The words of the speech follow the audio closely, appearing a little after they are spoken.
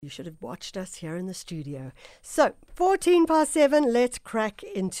You should have watched us here in the studio. So, 7:14, let's crack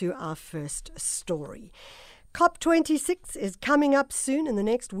into our first story. COP26 is coming up soon in the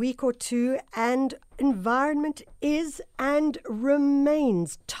next week or two, and environment is and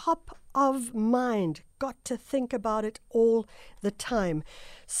remains top of mind. Got to think about it all the time.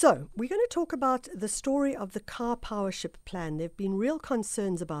 So, we're going to talk about the story of the Karpowership plan. There have been real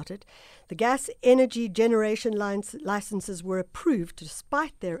concerns about it. The gas energy generation licenses were approved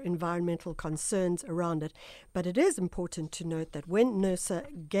despite their environmental concerns around it. But it is important to note that when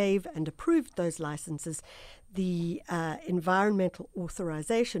NERSA gave and approved those licenses, the environmental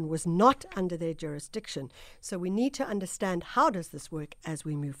authorization was not under their jurisdiction. So we need to understand how does this work as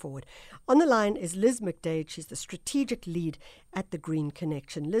we move forward. On the line is Liz McDade. She's the strategic lead at the Green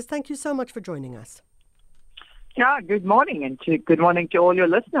Connection. Liz, thank you so much for joining us. Yeah, good morning, and good morning to all your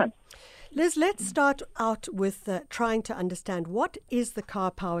listeners. Liz, let's start out with trying to understand what is the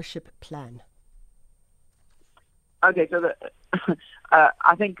Karpowership plan. Okay, so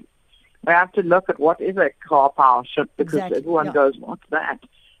I think we have to look at what is a Karpowership, because everyone goes, what's that?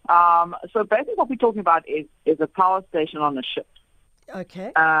 So basically what we're talking about is a power station on a ship.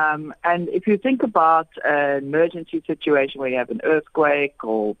 Okay. And if you think about an emergency situation where you have an earthquake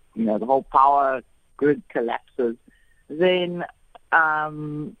or, the whole power grid collapses, then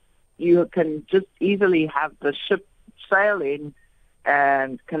you can just easily have the ship sail in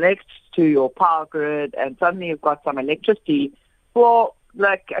and connect to your power grid, and suddenly you've got some electricity for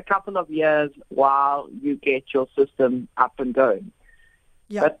like a couple of years while you get your system up and going.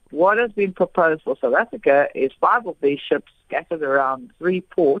 Yeah. But what has been proposed for South Africa is 5 of these ships scattered around 3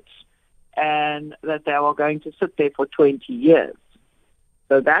 ports, and that they are going to sit there for 20 years.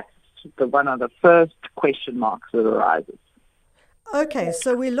 So that's one of the first question marks that arises. Okay,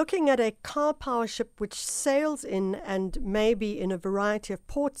 so we're looking at a Karpowership which sails in and maybe in a variety of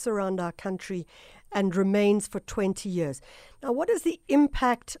ports around our country and remains for 20 years. Now, what is the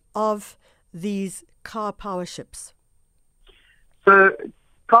impact of these Karpowerships? So,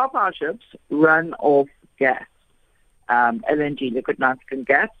 Karpowerships run off gas, LNG, liquid nitrogen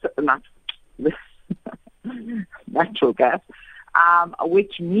gas, natural gas,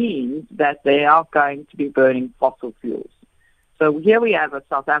 which means that they are going to be burning fossil fuels. So here we have a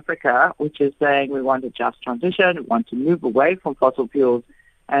South Africa which is saying we want a just transition, we want to move away from fossil fuels,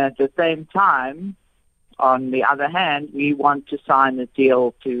 and at the same time, on the other hand, we want to sign a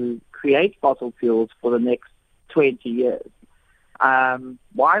deal to create fossil fuels for the next 20 years.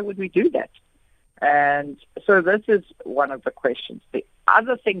 Why would we do that? And so this is one of the questions. The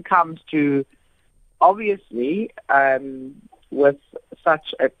other thing comes to, obviously, with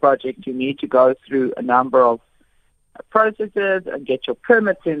such a project, you need to go through a number of processes and get your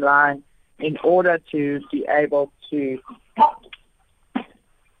permits in line in order to be able to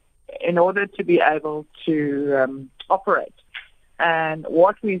operate. And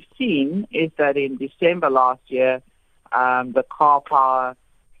what we've seen is that in December last year, the Car Power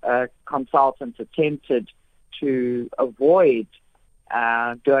consultants attempted to avoid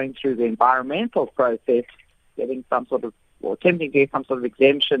going through the environmental process, attempting to get some sort of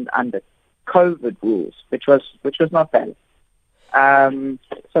exemption under COVID rules, which was not valid.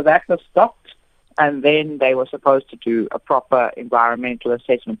 So that was stopped, and then they were supposed to do a proper environmental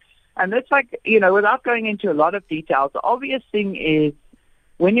assessment. And that's without going into a lot of details, the obvious thing is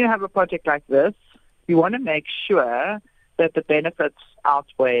when you have a project like this, you want to make sure that the benefits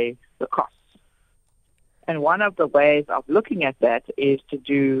outweigh the costs. And one of the ways of looking at that is to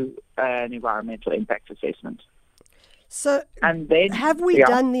do an environmental impact assessment. So have we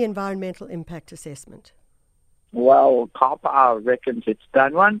done the environmental impact assessment? Well, Karpower reckons it's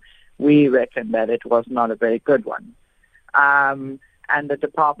done one. We reckon that it was not a very good one. And the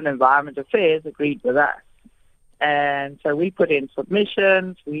Department of Environment Affairs agreed with us. And so we put in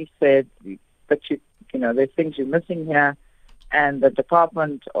submissions. We said, but there's things you're missing here. And the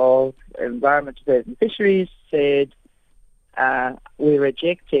Department of Environment Affairs and Fisheries said, we're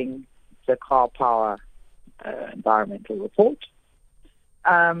rejecting the Karpower environmental report.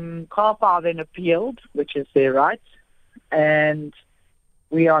 Karpower then appealed, which is their right, and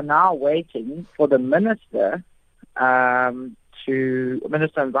we are now waiting for the Minister of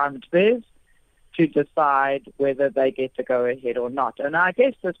Environment Affairs to decide whether they get to go ahead or not. And I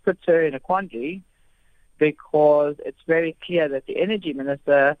guess this puts her in a quandary, because it's very clear that the Energy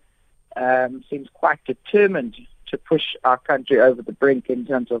Minister seems quite determined to push our country over the brink in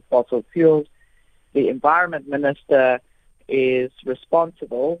terms of fossil fuels. The Environment Minister is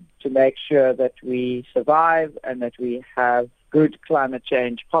responsible to make sure that we survive and that we have good climate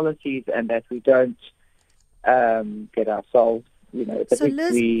change policies and that we don't get ourselves the So hits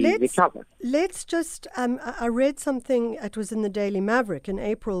Liz, we cover. let's just, I read something, it was in the Daily Maverick in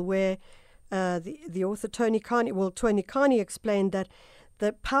April, where the author Tony Carney explained that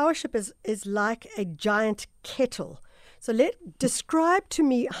the Powership is like a giant kettle. So describe to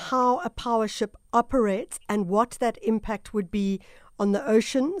me how a Powership operates and what that impact would be on the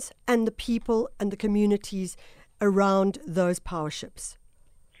oceans and the people and the communities around those Powerships.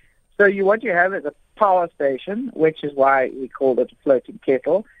 So what you have is a power station, which is why we call it a floating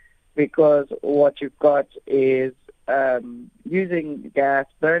kettle, because what you've got is using gas,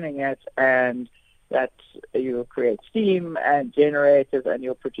 burning it, and that you'll create steam and generators and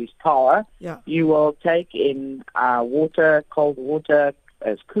you'll produce power. Yeah. You will take in water, cold water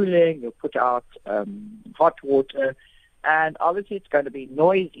as cooling. You'll put out hot water. And obviously it's going to be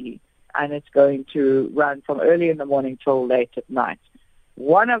noisy and it's going to run from early in the morning till late at night.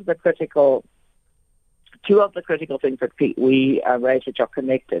 Two of the critical things that we raised, which are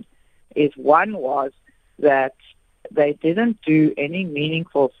connected, is one was that they didn't do any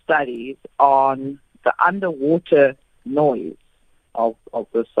meaningful studies on the underwater noise of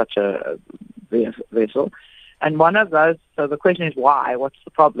such a vessel. And one of those, so the question is why? What's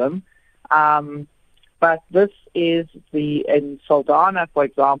the problem? But this is in Saldanha, for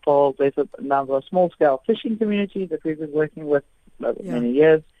example, there's a number of small-scale fishing communities that we've been working with over many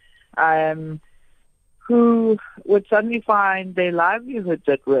years, who would suddenly find their livelihoods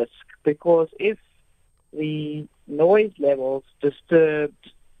at risk, because if the noise levels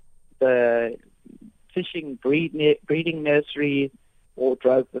disturbed the fishing breeding nurseries or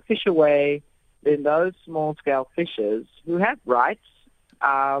drove the fish away, then those small-scale fishers who have rights,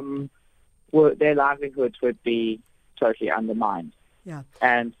 their livelihoods would be totally undermined. Yeah.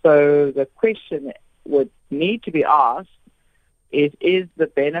 And so the question would need to be asked is the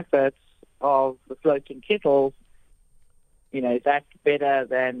benefits of the floating kettles, is that better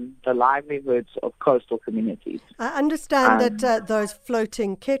than the livelihoods of coastal communities? I understand that those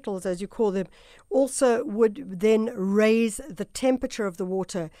floating kettles, as you call them, also would then raise the temperature of the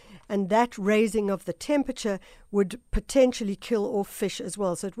water, and that raising of the temperature would potentially kill off fish as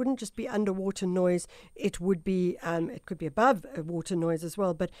well. So it wouldn't just be underwater noise; it would be it could be above water noise as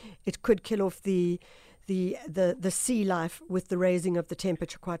well, but it could kill off the sea life with the raising of the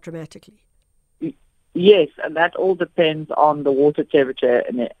temperature quite dramatically. Yes, and that all depends on the water temperature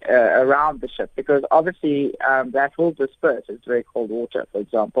around the ship, because obviously that will disperse. It's very cold water, for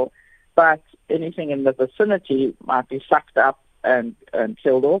example, but anything in the vicinity might be sucked up and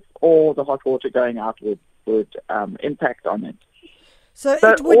killed off, or the hot water going out would impact on it. So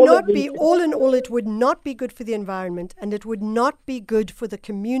it would not be, all in all, it would not be good for the environment, and it would not be good for the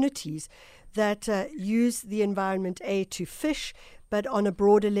communities that use the environment, to fish, but on a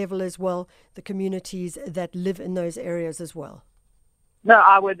broader level as well, the communities that live in those areas as well. No,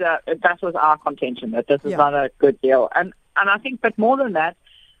 I would. That was our contention, that this is not a good deal, and I think, but more than that,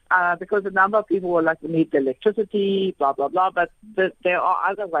 because a number of people will like, we need the electricity, blah blah blah, but there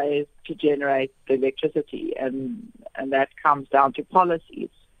are other ways to generate the electricity, and that comes down to policies.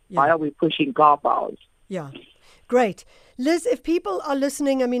 Yeah. Why are we pushing car powers? Yeah. Great. Liz, if people are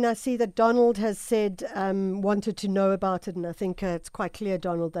listening, I see that Donald has said, wanted to know about it, and I think it's quite clear,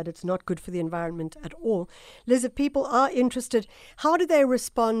 Donald, that it's not good for the environment at all. Liz, if people are interested, how do they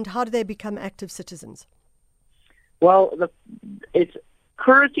respond? How do they become active citizens? Well, it's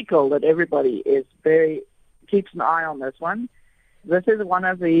critical that everybody keeps an eye on this one. This is one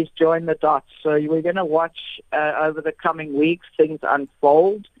of these join the dots. So we're going to watch over the coming weeks things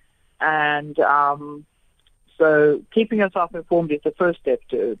unfold, and so keeping yourself informed is the first step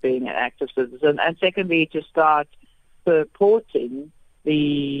to being an active citizen. And secondly, to start supporting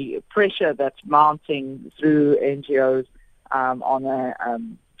the pressure that's mounting through NGOs on a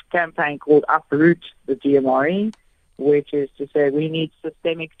campaign called Uproot the DMRE, which is to say we need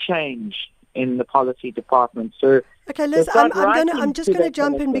systemic change in the policy department. So, okay, Liz, I'm just going to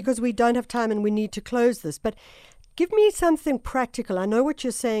jump in because we don't have time and we need to close this. But give me something practical. I know what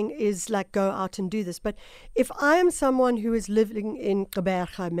you're saying is like go out and do this, but if I am someone who is living in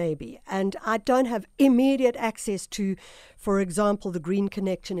Karpowerships maybe, and I don't have immediate access to, for example, the Green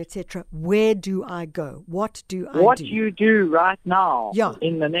Connection, etc., where do I go? What do I do? What you do right now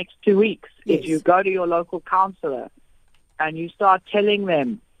in the next 2 weeks is you go to your local councillor and you start telling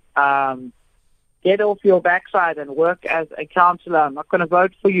them, get off your backside and work as a councillor. I'm not going to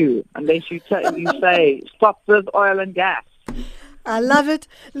vote for you unless you say, stop this oil and gas. I love it.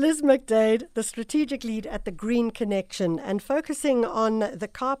 Liz McDade, the strategic lead at the Green Connection, and focusing on the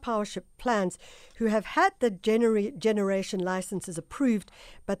Karpowership plans, who have had the generation licenses approved,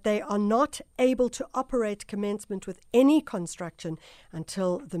 but they are not able to operate commencement with any construction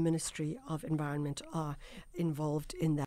until the Ministry of Environment are involved in that.